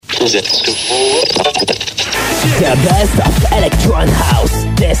The best of Electron House.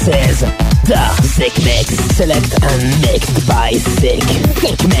 This is the Sick Mix. Select and mixed by Sick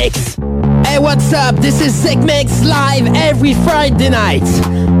Mix. Hey, what's up? This is Sick Mix live every Friday night.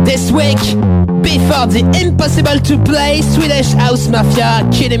 This week, before the impossible to play Swedish House Mafia,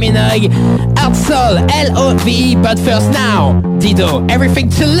 Kylie Minogue, Art Soul, L.O.V. But first now, Dido, Everything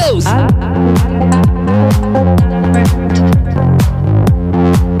to Lose.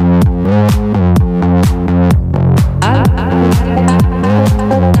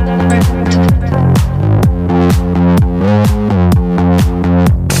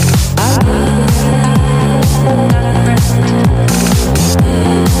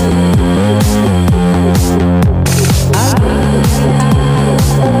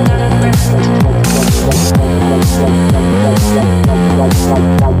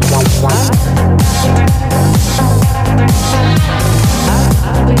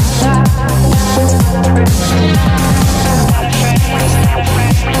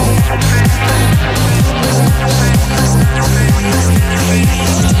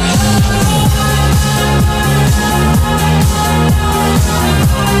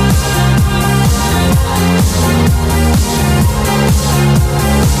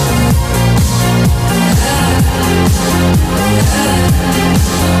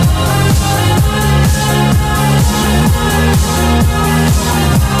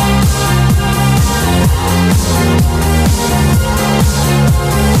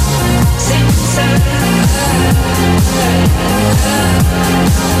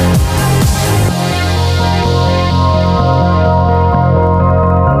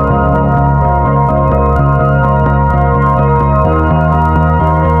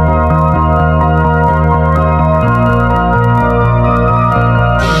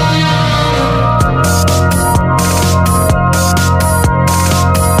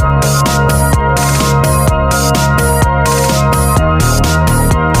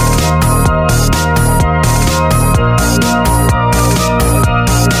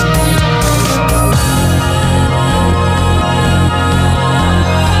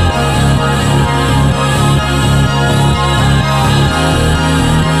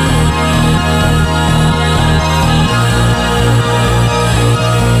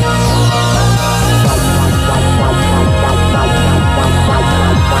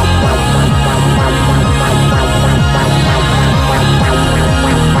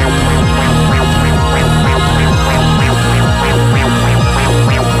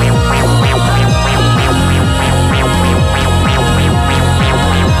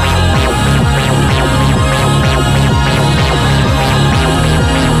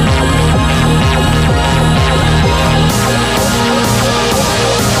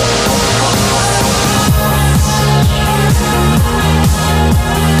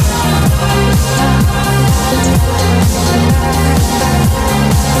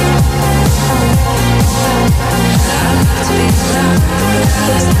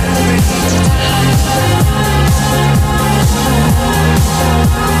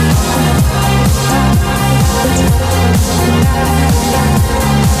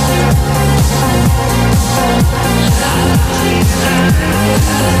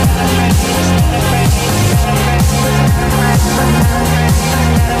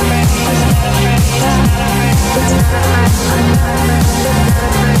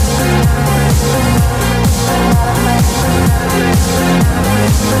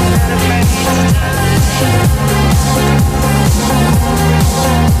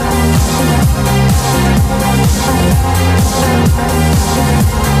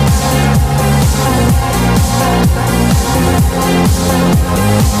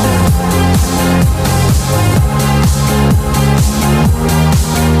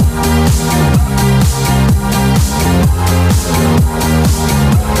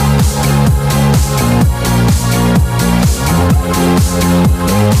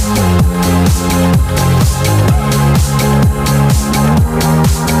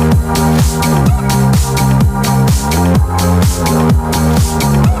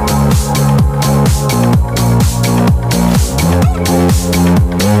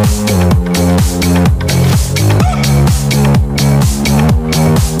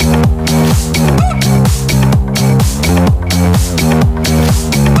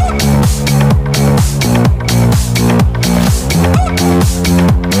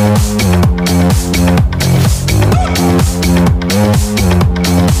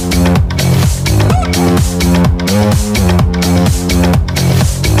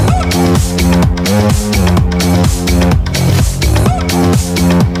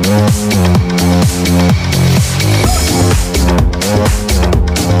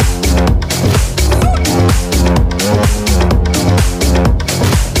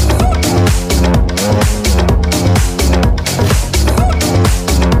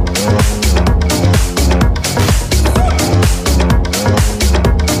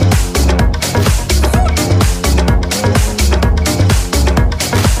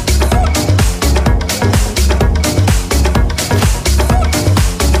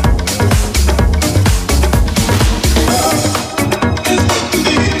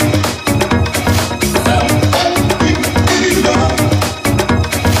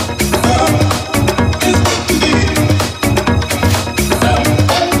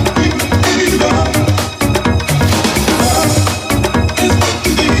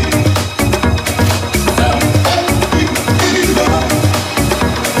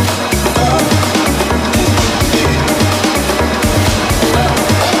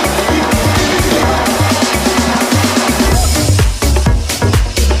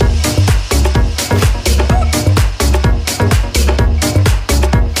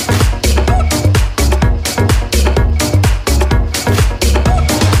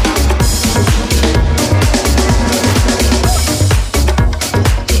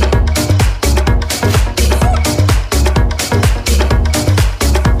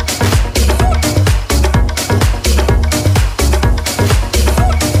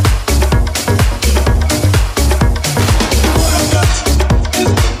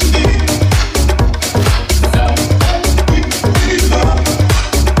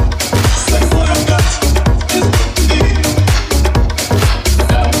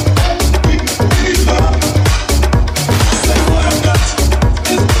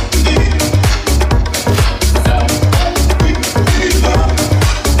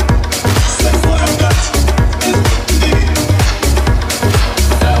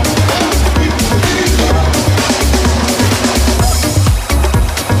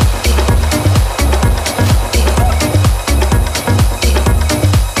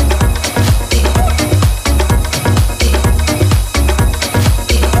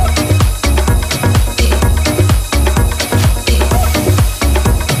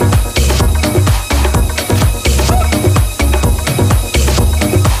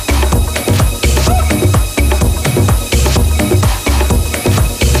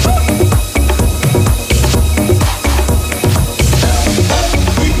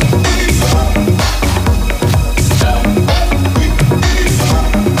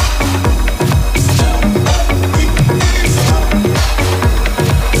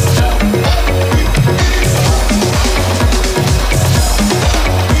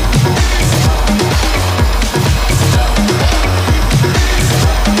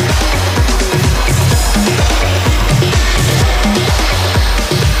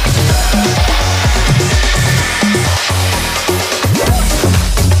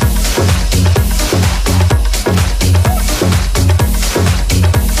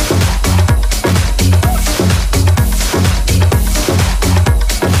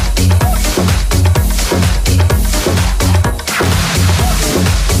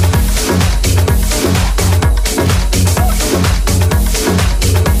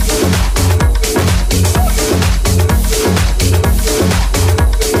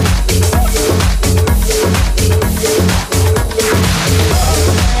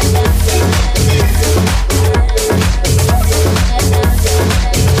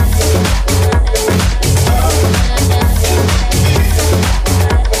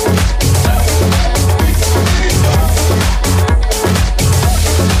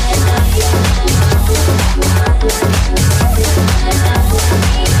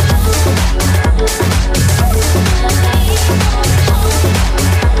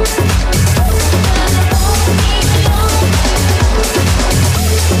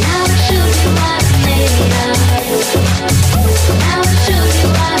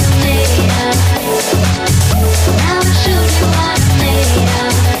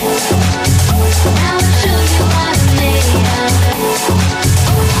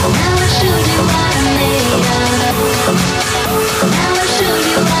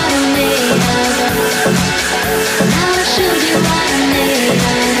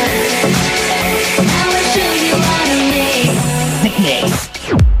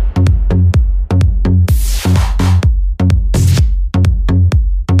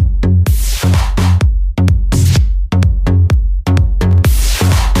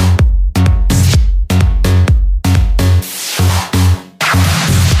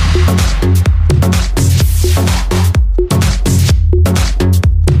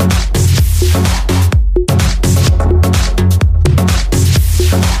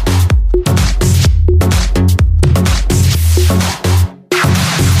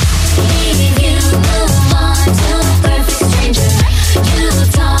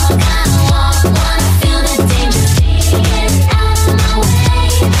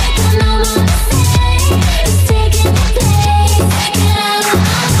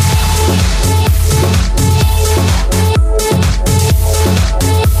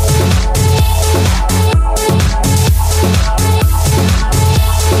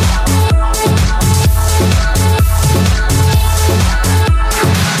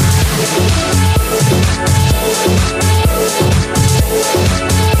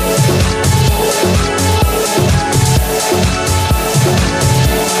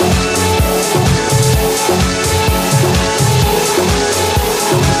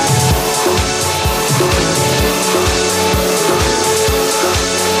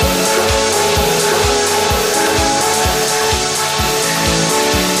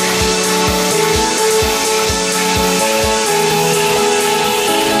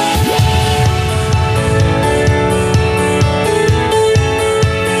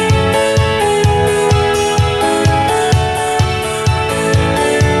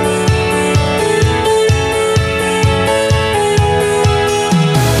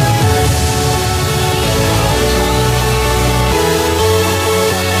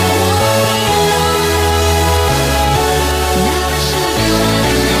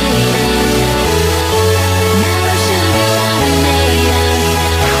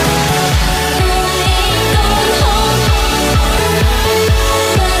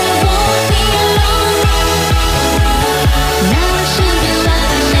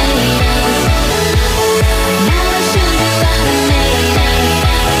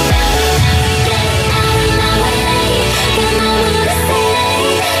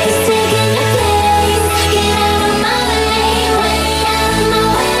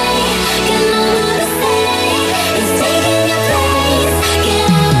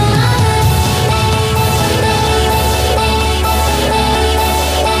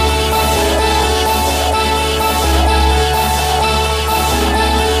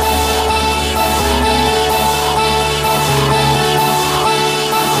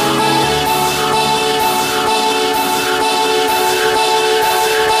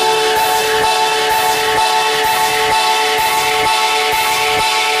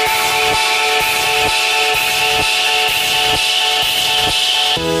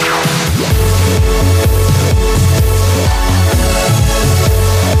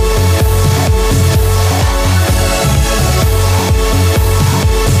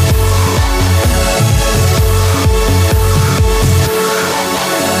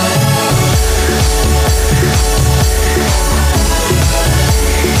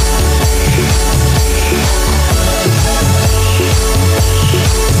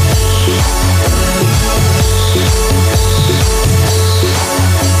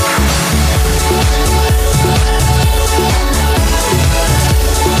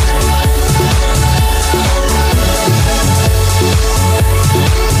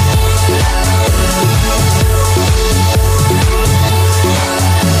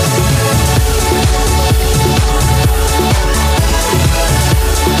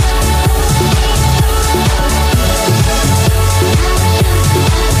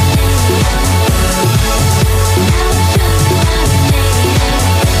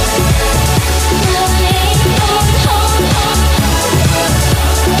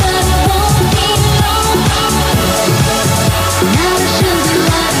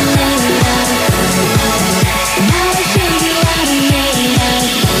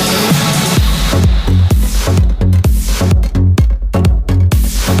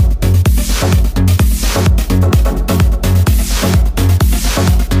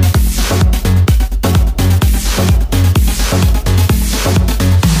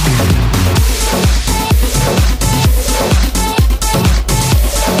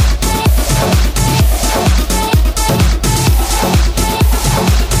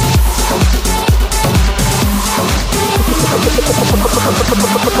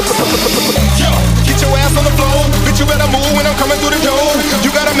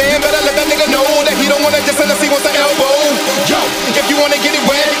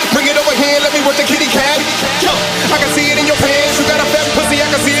 Yo, I can see it in your pants. You got a fat pussy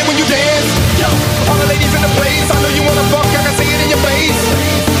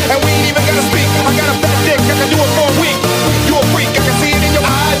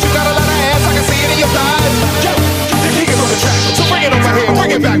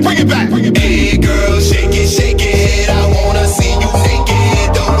it back, bring it back. Hey girl, shake it, I wanna see you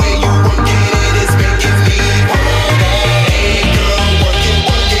naked. The way you work it is making me wanna. Hey girl, work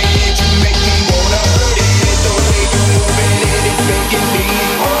it, you make me wanna hurt it. The way you moving it is making me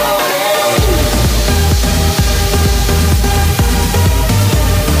wanna.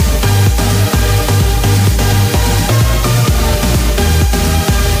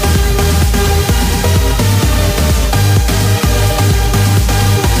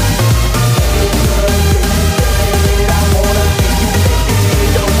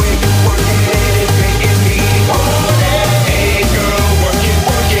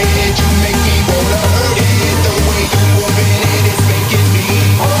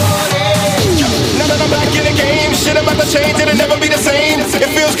 Change, it'll never be the same.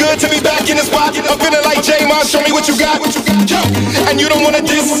 It feels good to be back in the spot. I'm feeling like J-Mon, show me what you got. And you don't wanna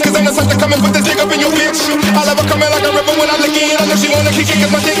diss, cause I'm the type to come and put this dick up in your bitch. I love her coming like a river when I lick it. I know she wanna kick it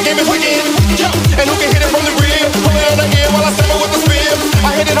cause my dick game is wicked. And who can hit it from the rear? Pull it on the ear while I stammer with the spear.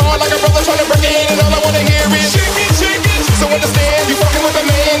 I hit it hard like a brother trying to break it. And all I wanna hear is shake it. So understand, you fucking with a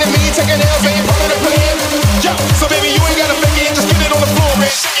man and me taking L's ain't part of the plan. So baby, you ain't gotta fake it, just get it on the floor and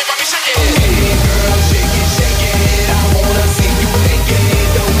shake it, mommy, shake it. Hey girl, shake it.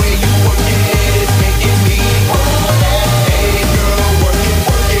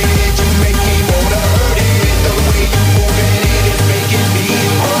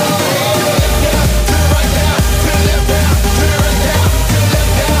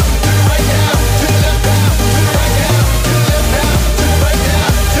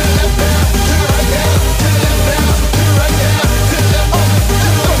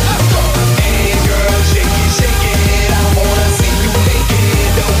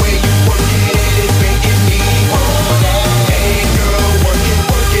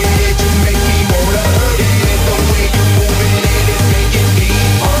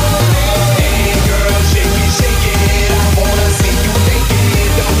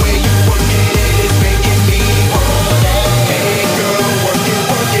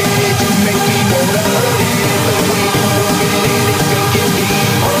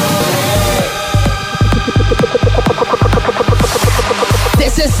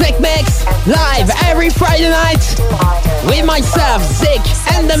 Live every Friday night with myself, Zik,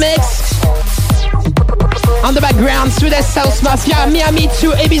 and the mix. On the background, Swedish House Mafia, Miami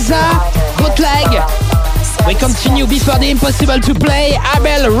to Ibiza, bootleg. We continue before the impossible to play.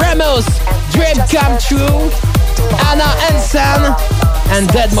 Abel Ramos, Dream Come True, Anna Hansen, and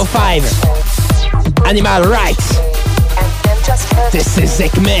Deadmo 5. Animal Rights. This is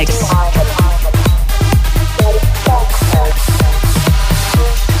Zik Mix.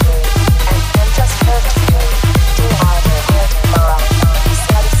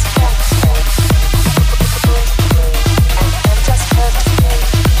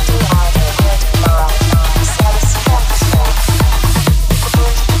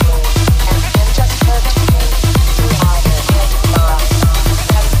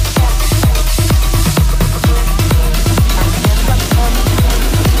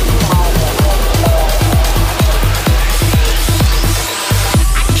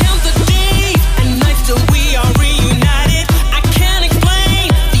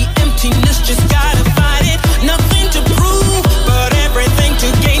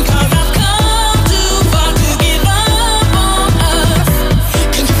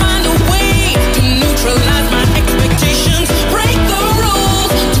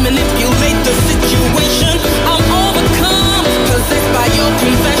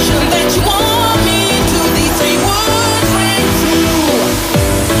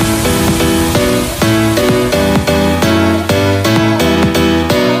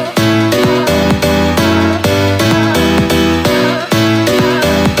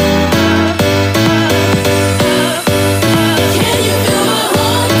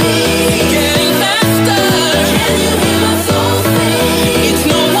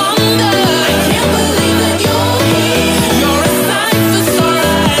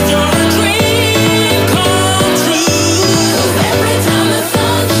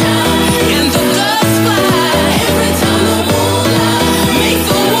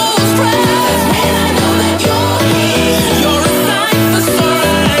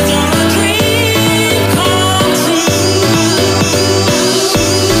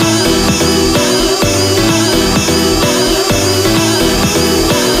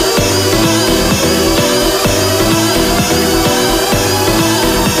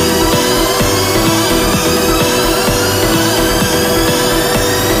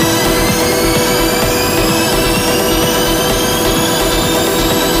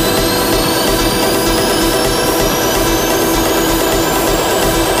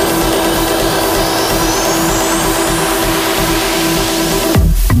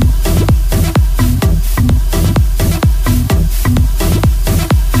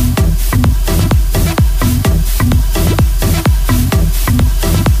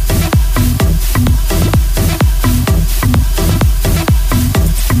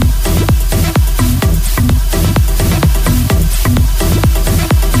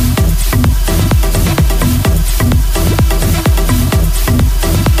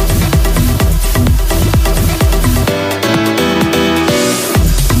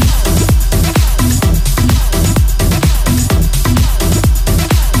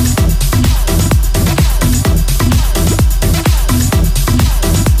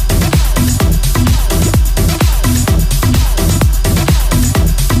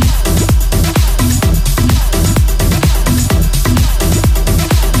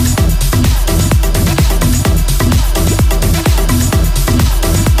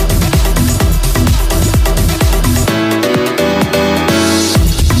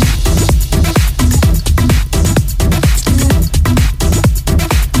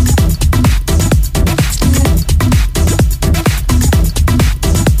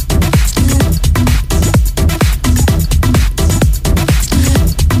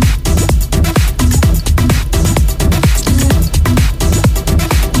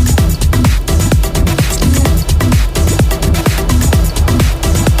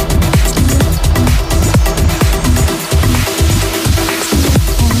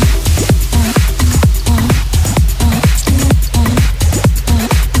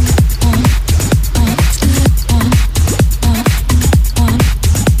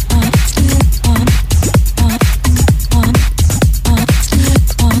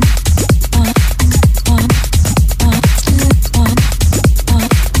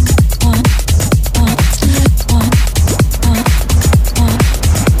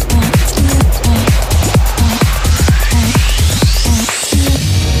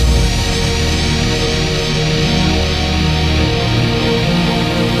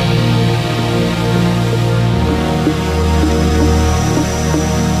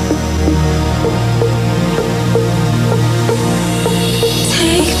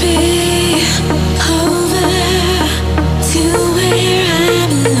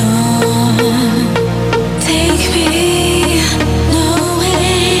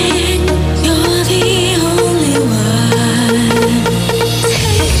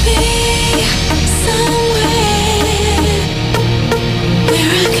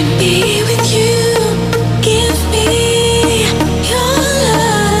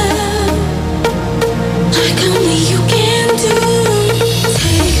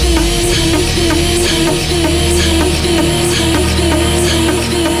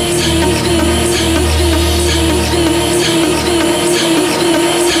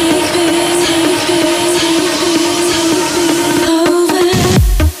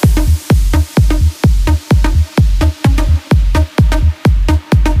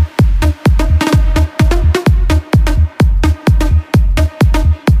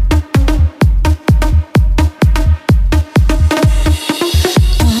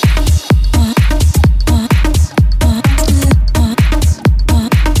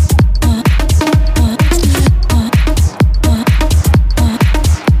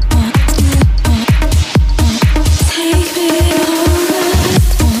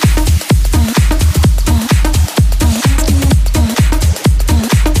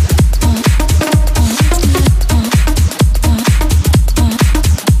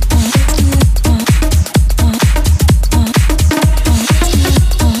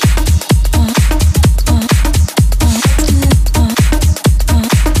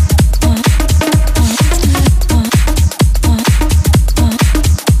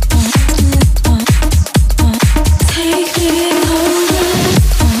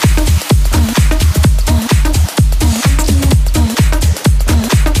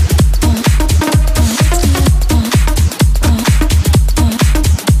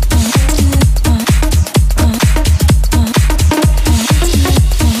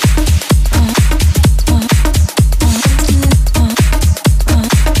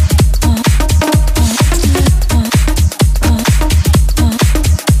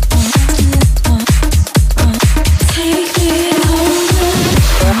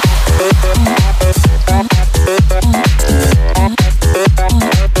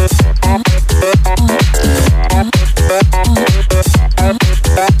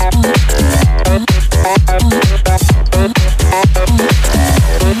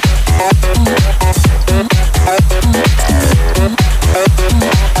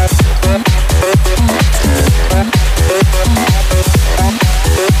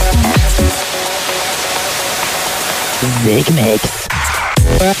 Sick Mix.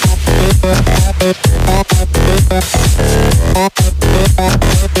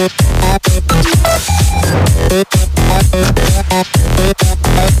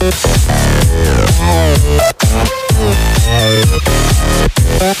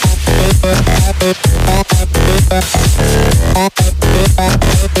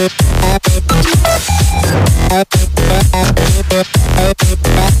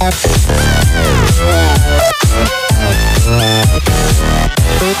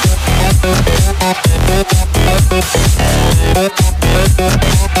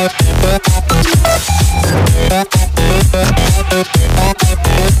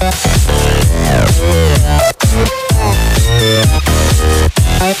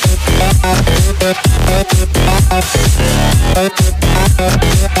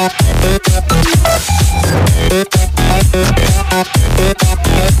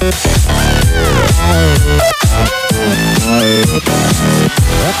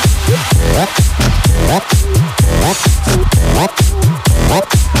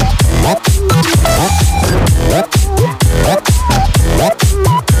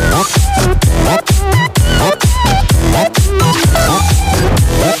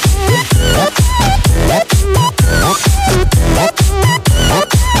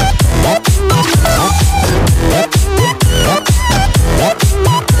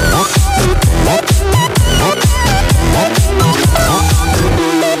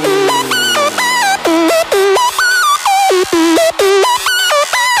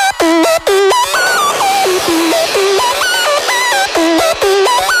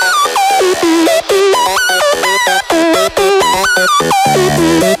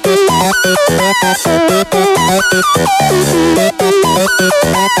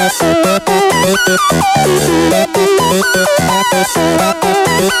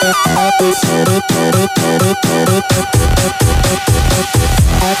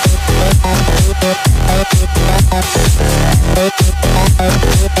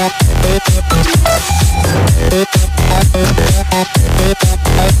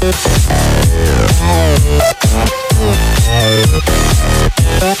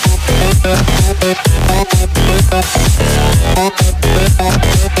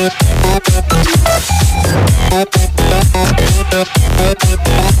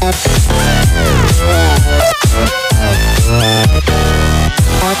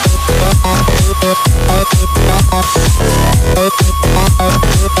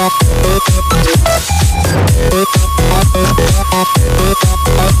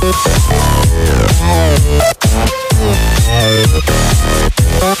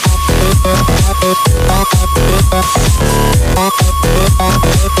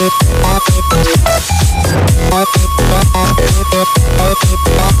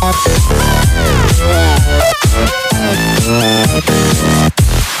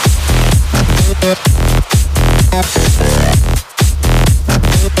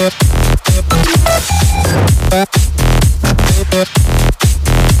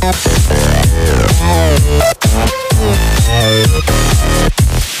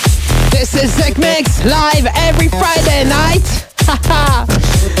 This is Sick Mix live every Friday night.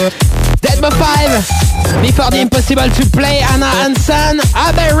 Deadma 5 before the Impossible to Play, Anna Hansen,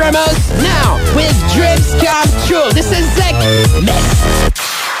 Abel Ramos. Now with Dreams Come True. This is Sick Mix.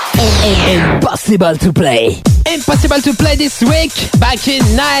 Impossible to Play. Impossible to Play this week. Back in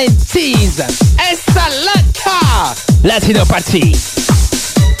 90s. Esta Loca Latino Party.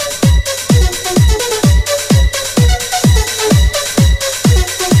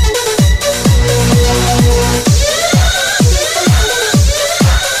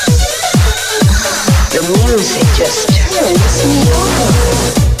 Music just turns me on.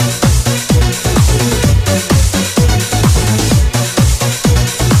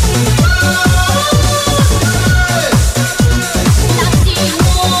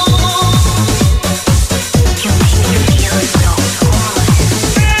 You make me feel so warm.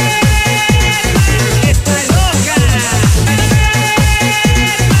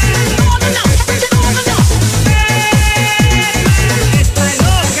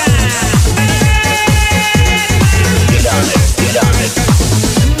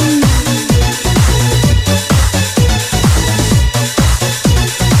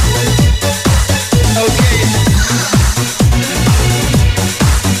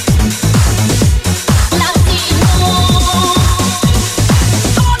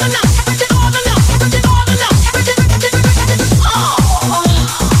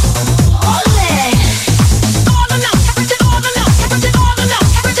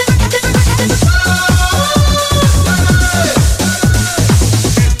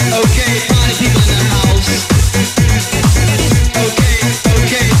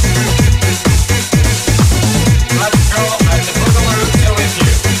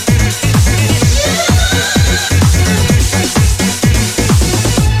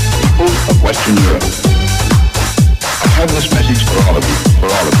 Eastern Europe. I have this message for all of you, for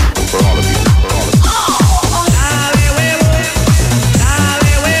all of you, for all of you, for all of you.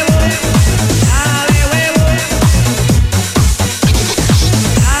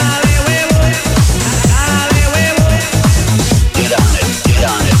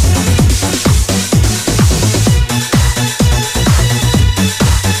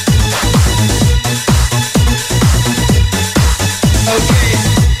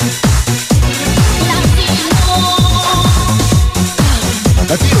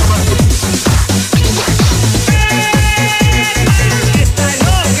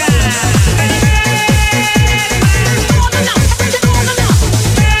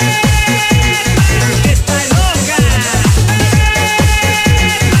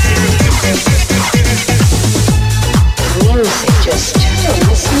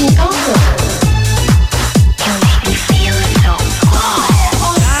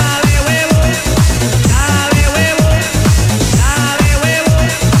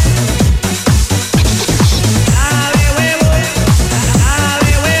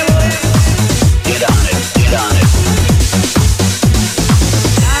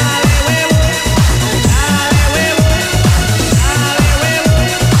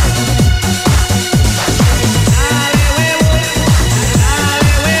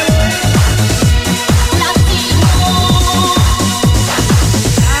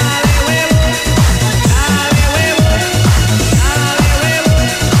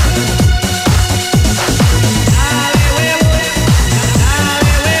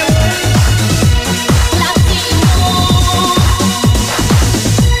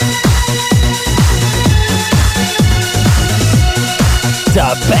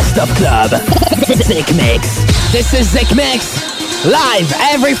 Club. Sick Mix. This is Sick Mix, live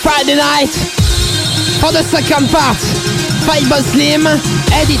every Friday night. For the second part, Fatboy Slim,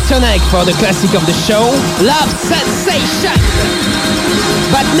 Eddie Tonek for the classic of the show, Love Sensation.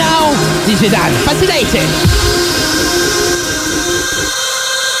 But now, DJ Dan, Fascinated.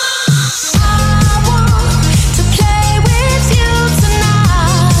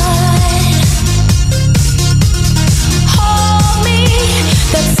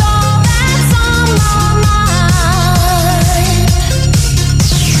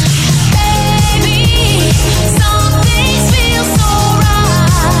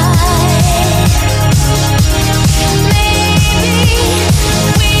 Maybe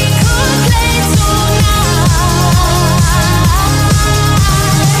we could play tonight.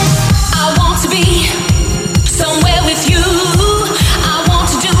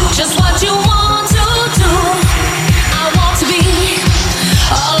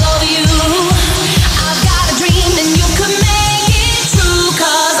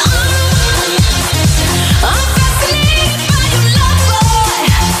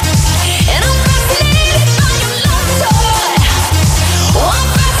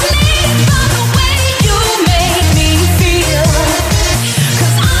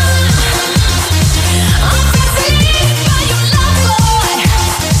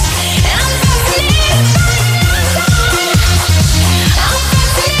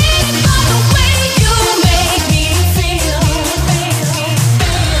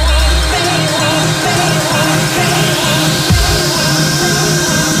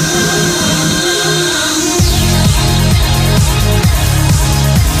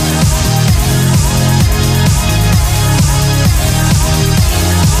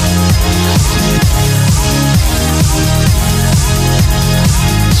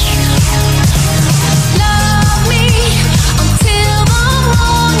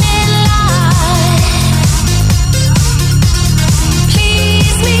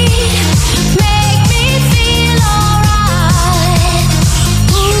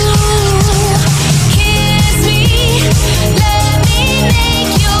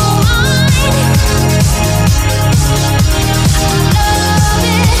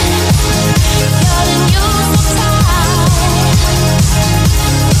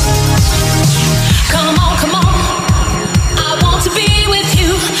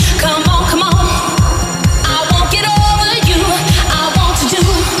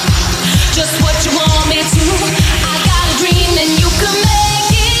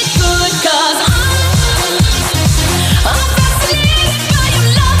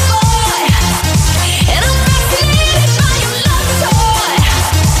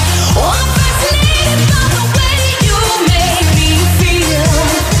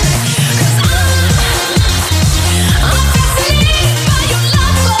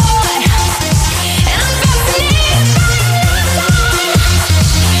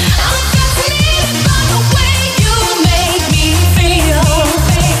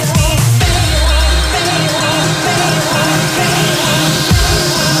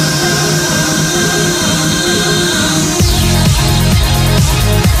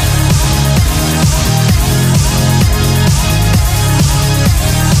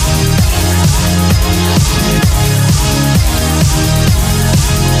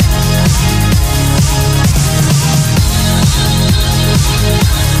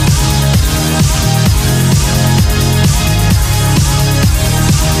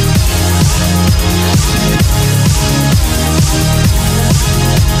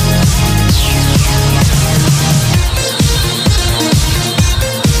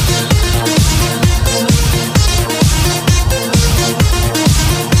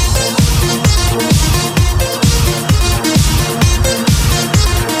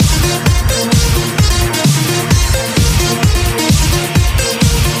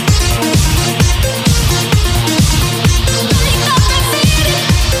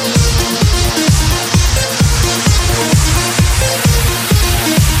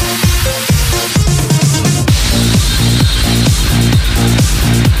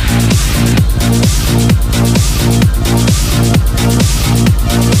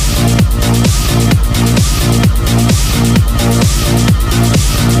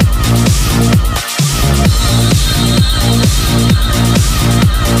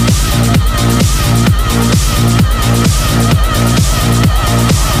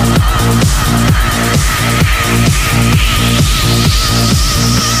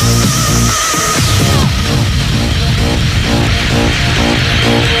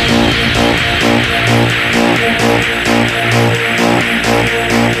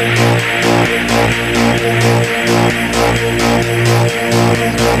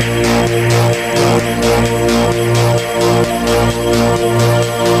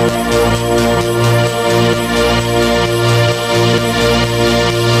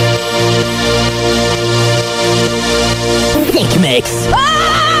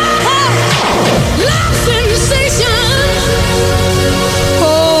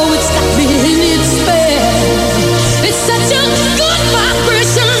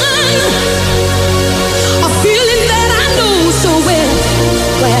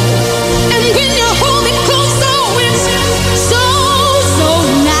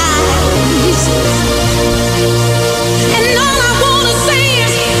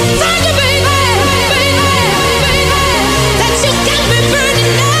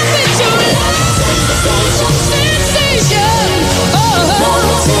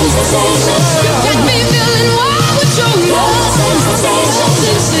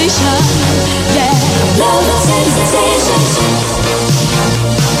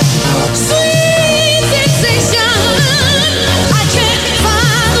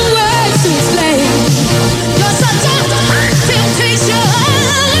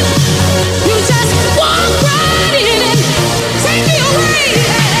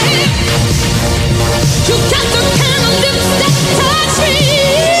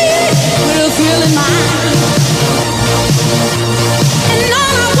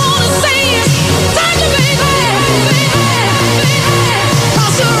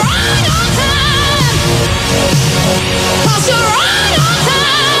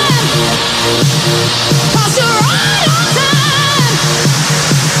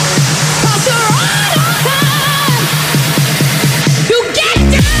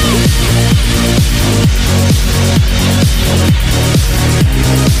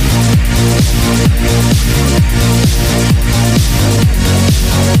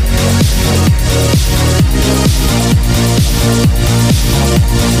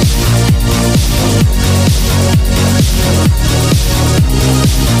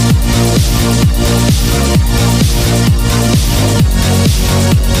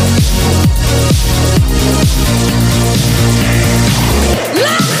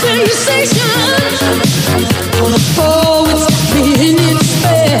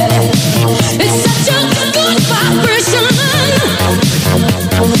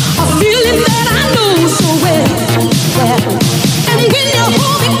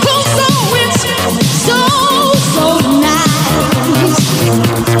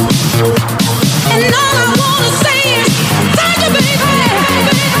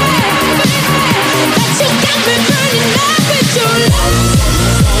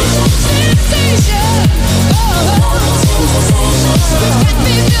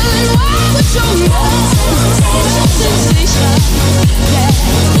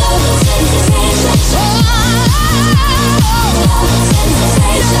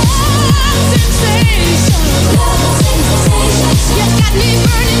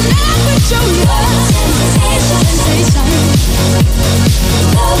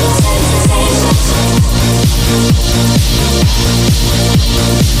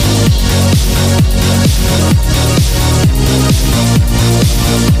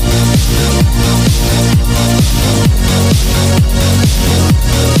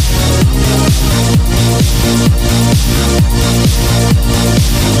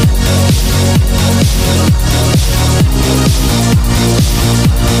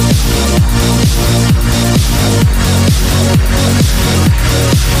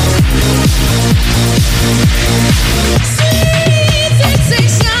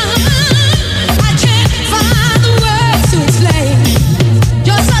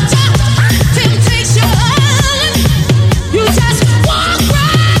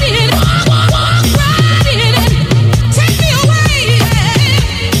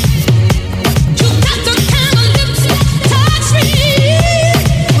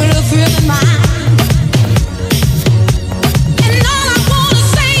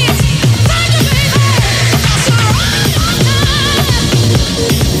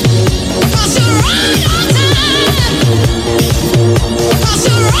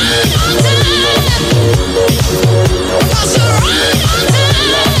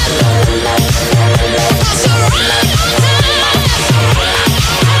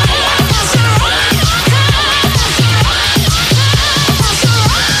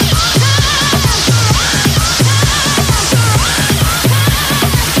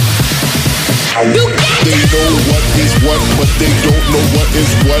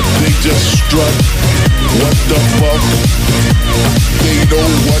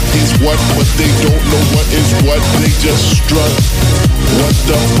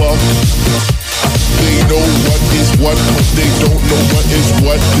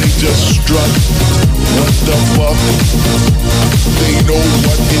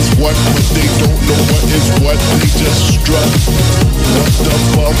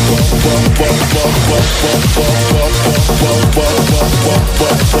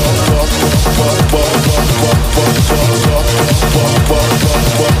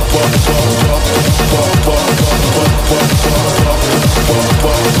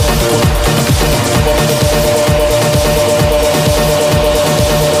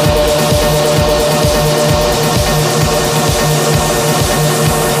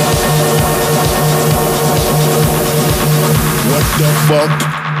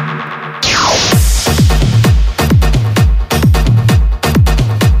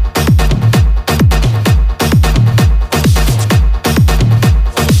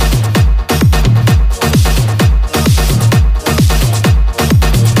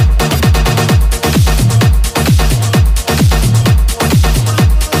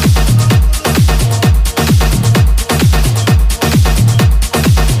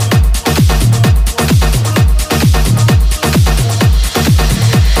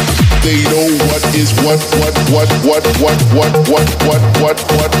 They know what is what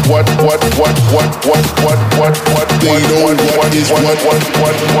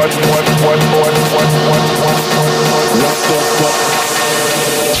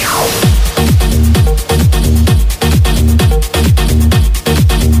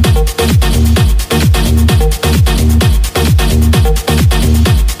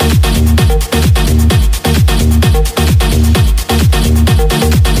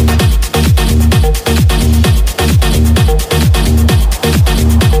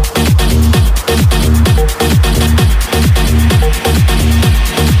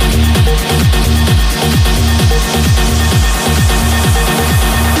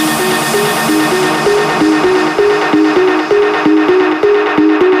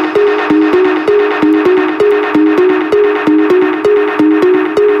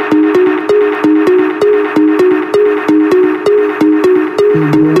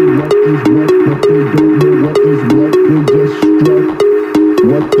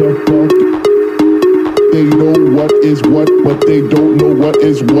they know what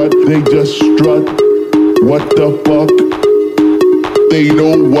is what the fuck.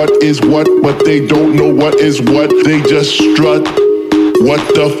 They don't know what is what, they just strut. What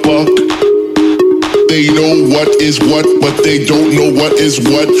the fuck? They know what is what, but they don't know what is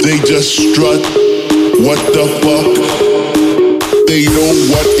what, they just strut. What the fuck? They know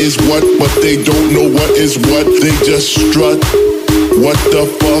what is what, but they don't know what is what, they just strut. What the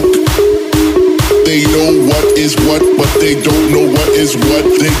fuck? They know what is what, but they don't know what is what,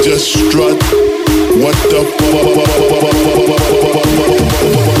 they just strut. What the fuck? What the fuck?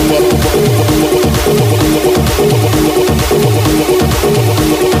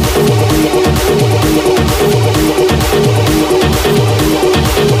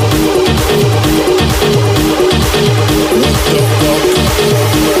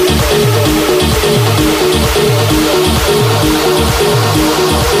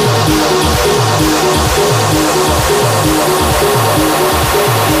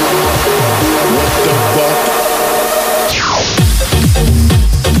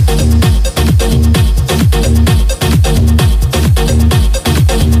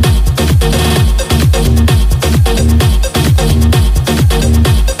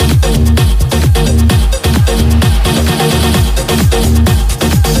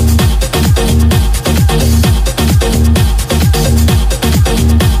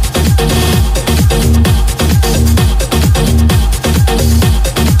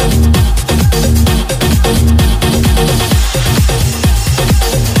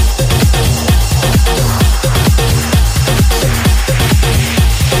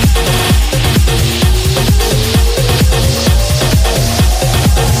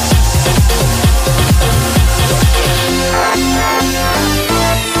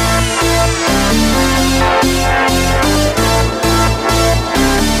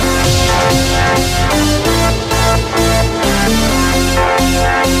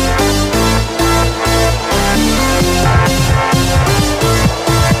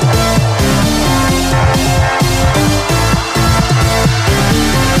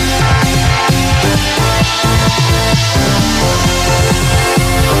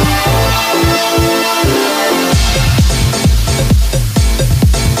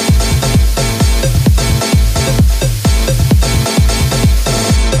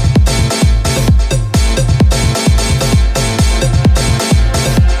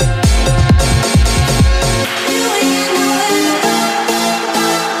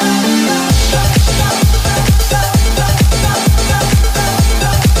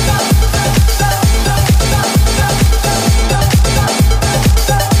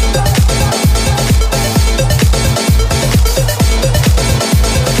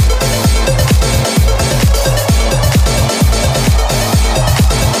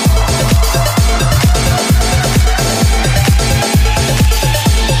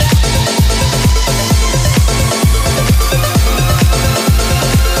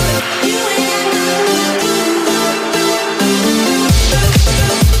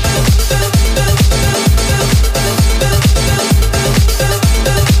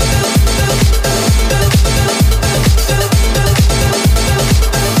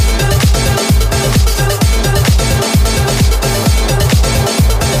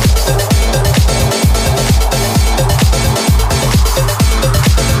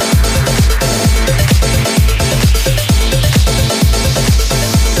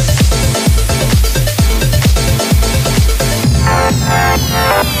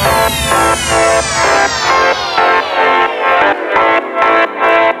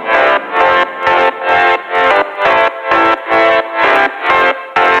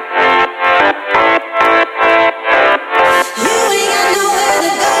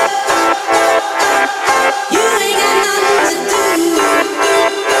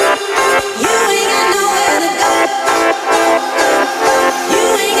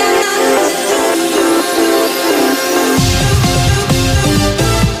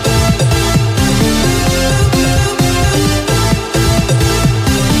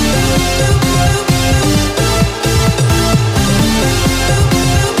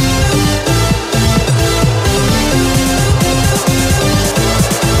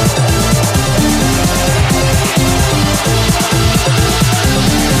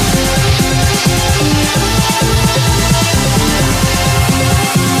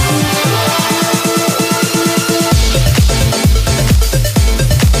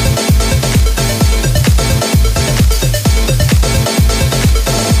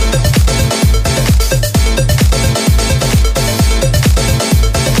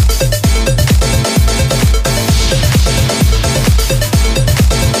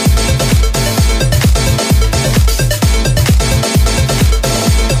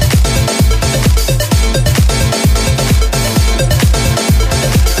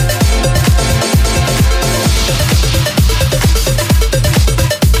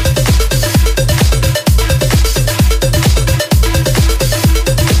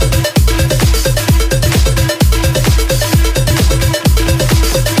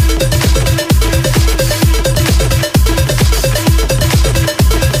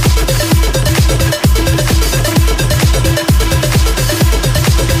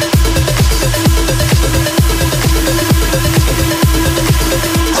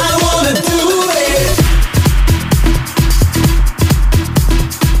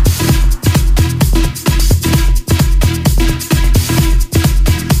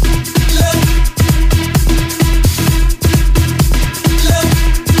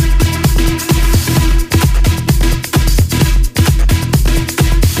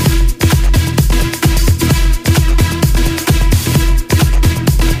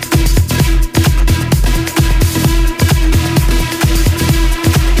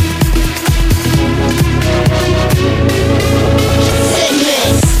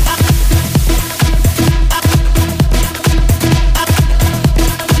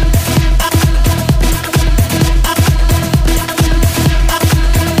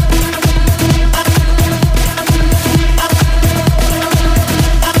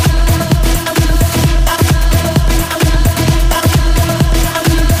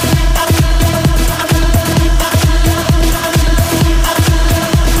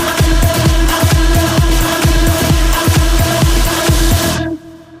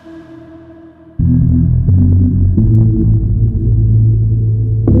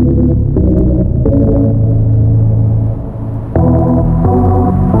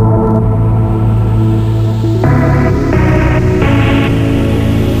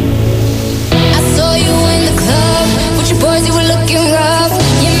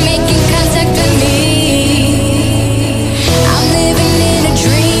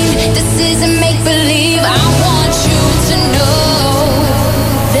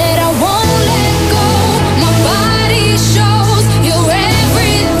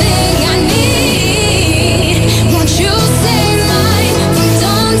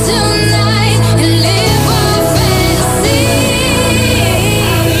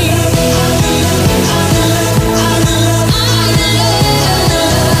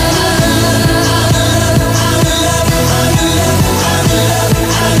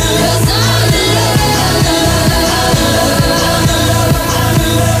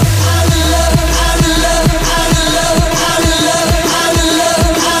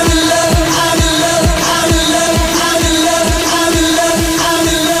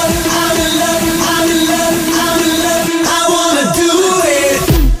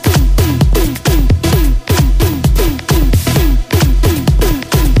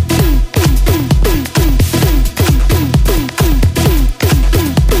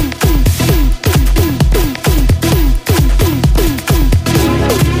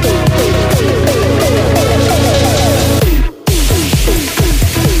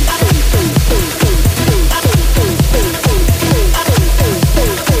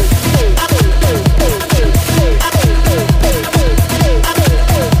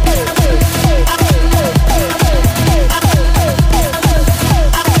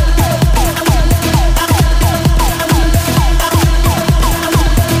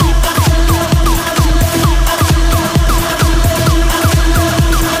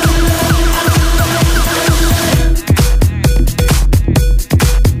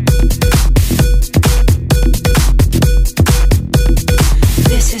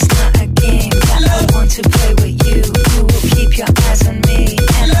 to play with you. You will keep your eyes on me,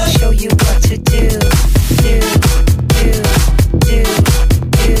 and I'll show you what to do. Do, do, do,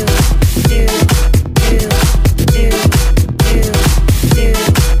 do, do, do, do, do,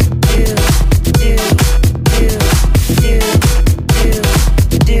 do, do, do,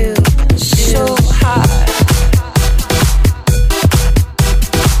 do, do, so hard.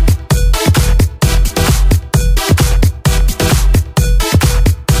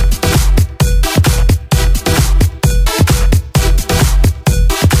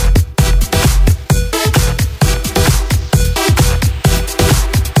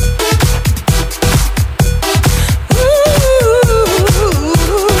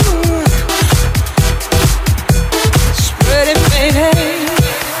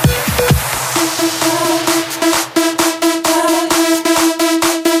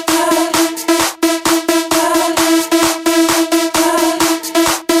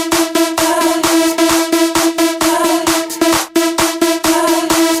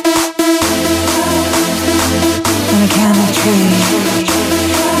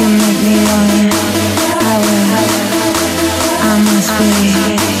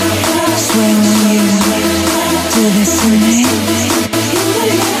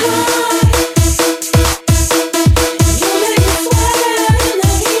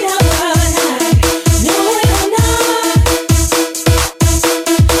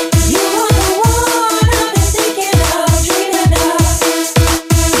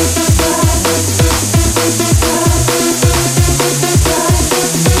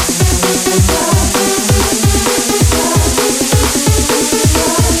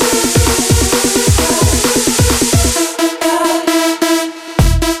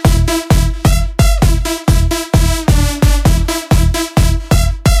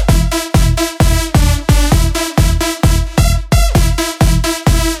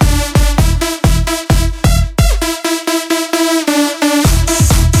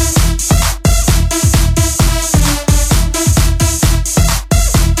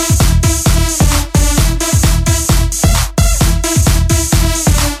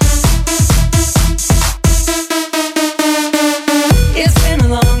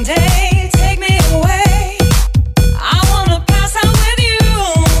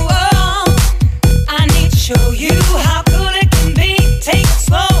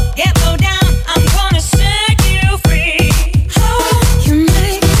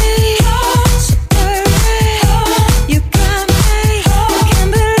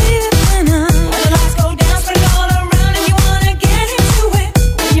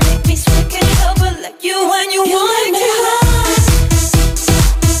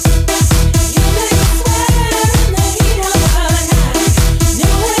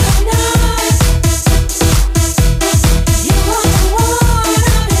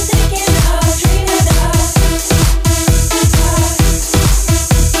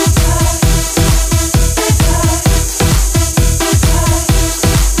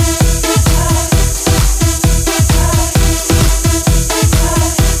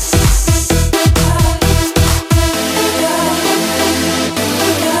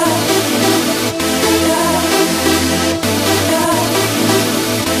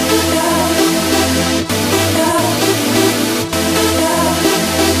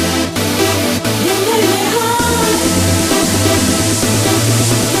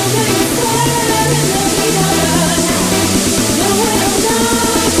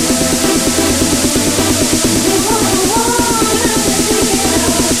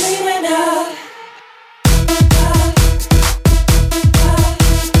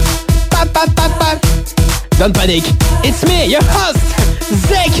 Don't panic. It's me, your host,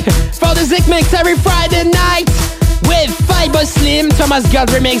 Zik, for the Zik Mix every Friday night with Fiber Slim, Thomas God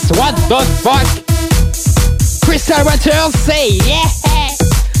remix, what the fuck? Crystal Waters, say yeah.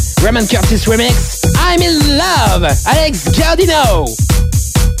 Raymond Curtis remix, I'm in love, Alex Giardino.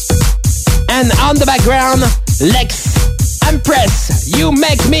 And on the background, Lex Empress, you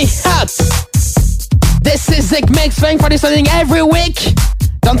make me hot. This is Zik Mix, thanks for listening every week.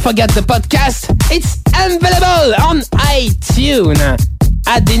 Don't forget the podcast, it's available on iTunes.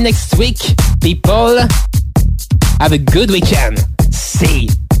 At the next week, people. Have a good weekend. See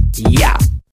ya.